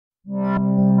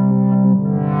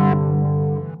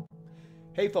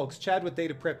Hey folks, Chad with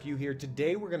Data Prep U here.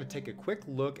 Today we're going to take a quick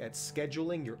look at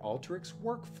scheduling your Alteryx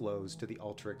workflows to the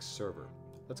Alteryx server.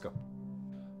 Let's go.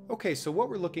 Okay, so what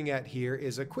we're looking at here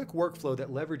is a quick workflow that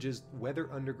leverages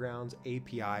Weather Underground's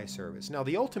API service. Now,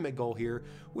 the ultimate goal here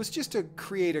was just to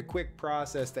create a quick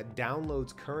process that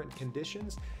downloads current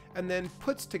conditions and then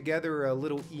puts together a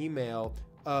little email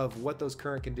of what those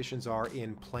current conditions are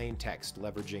in plain text,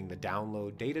 leveraging the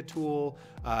download data tool,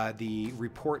 the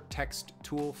report text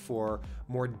tool for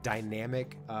more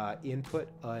dynamic input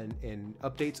and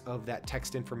updates of that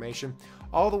text information,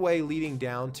 all the way leading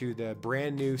down to the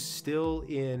brand new, still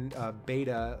in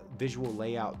beta visual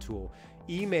layout tool,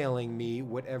 emailing me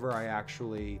whatever I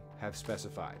actually have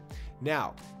specified.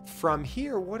 Now, from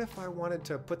here, what if I wanted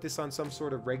to put this on some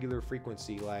sort of regular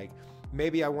frequency, like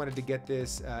maybe I wanted to get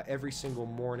this every single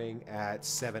morning at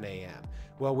 7 a.m.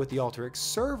 Well, with the Alteryx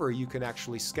server, you can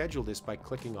actually schedule this by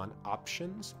clicking on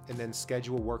Options and then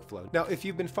Schedule Workflow. Now, if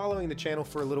you've been following the channel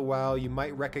for a little while, you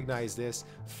might recognize this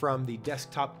from the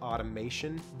desktop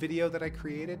automation video that I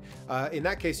created. In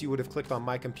that case, you would have clicked on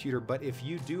My Computer, but if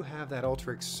you do have that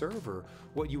Alteryx server,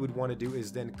 what you would want to do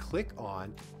is then click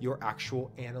on your actual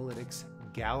analytics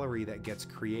gallery that gets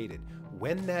created.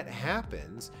 When that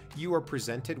happens, you are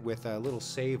presented with a little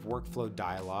save workflow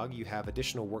dialog. You have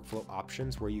additional workflow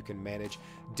options where you can manage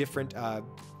different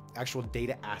actual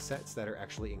data assets that are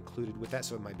actually included with that.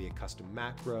 So it might be a custom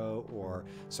macro or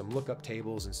some lookup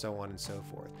tables and so on and so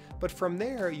forth. But from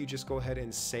there, you just go ahead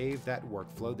and save that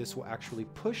workflow. This will actually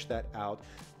push that out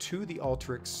to the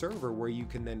Alteryx server where you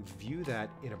can then view that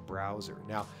in a browser.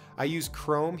 Now, I use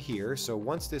Chrome here, so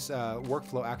once this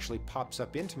workflow actually pops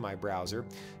up into my browser,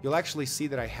 you'll actually see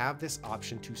that I have this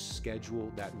option to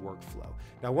schedule that workflow.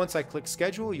 Now, once I click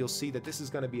schedule, you'll see that this is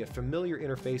going to be a familiar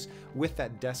interface with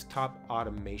that desktop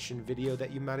automation video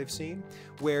that you might have seen,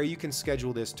 where you can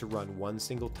schedule this to run one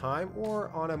single time or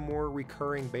on a more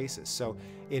recurring basis. So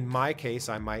in my case,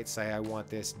 I might say I want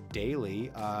this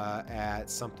daily at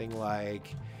something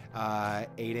like 8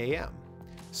 a.m.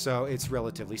 So it's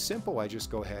relatively simple. I just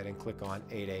go ahead and click on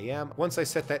 8 a.m. Once I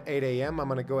set that 8 a.m., I'm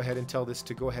going to go ahead and tell this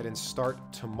to go ahead and start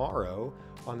tomorrow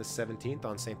on the 17th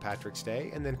on St. Patrick's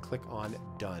Day, and then click on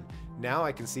done. Now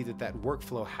I can see that that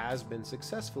workflow has been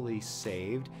successfully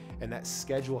saved and that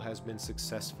schedule has been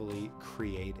successfully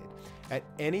created. At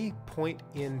any point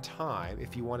in time,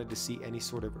 if you wanted to see any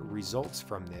sort of results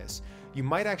from this, you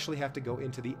might actually have to go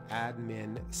into the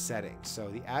admin settings. So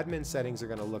the admin settings are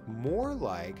going to look more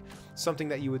like something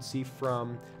that you would see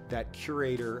from that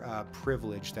curator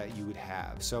privilege that you would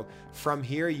have. So from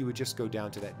here, you would just go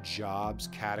down to that jobs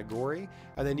category,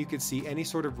 and then you could see any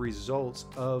sort of results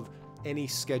of any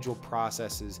scheduled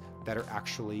processes that are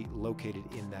actually located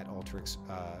in that Alteryx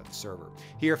server.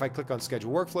 Here, if I click on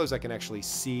schedule workflows, I can actually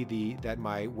see that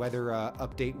my weather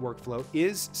update workflow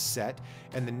is set,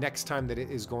 and the next time that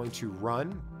it is going to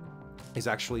run is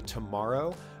actually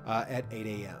tomorrow at 8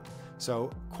 a.m.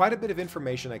 So quite a bit of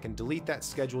information. I can delete that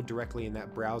schedule directly in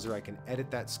that browser. I can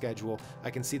edit that schedule. I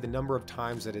can see the number of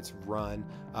times that it's run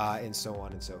and so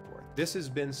on and so forth. This has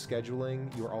been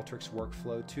scheduling your Alteryx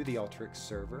workflow to the Alteryx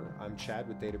server. I'm Chad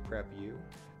with Data Prep U.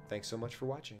 Thanks so much for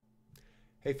watching.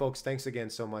 Hey folks, thanks again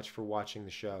so much for watching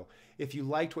the show. If you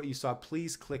liked what you saw,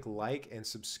 please click like and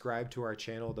subscribe to our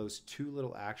channel. Those two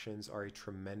little actions are a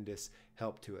tremendous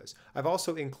help to us. I've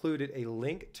also included a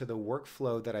link to the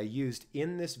workflow that I used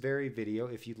in this very video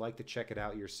if you'd like to check it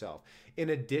out yourself.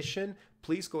 In addition,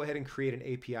 please go ahead and create an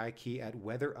API key at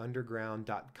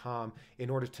weatherunderground.com in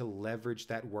order to leverage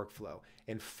that workflow.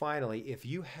 And finally, if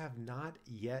you have not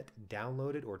yet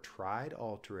downloaded or tried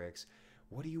Alteryx,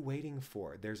 what are you waiting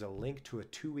for? There's a link to a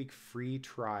 2-week free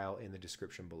trial in the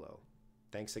description below.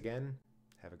 Thanks again.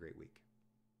 Have a great week.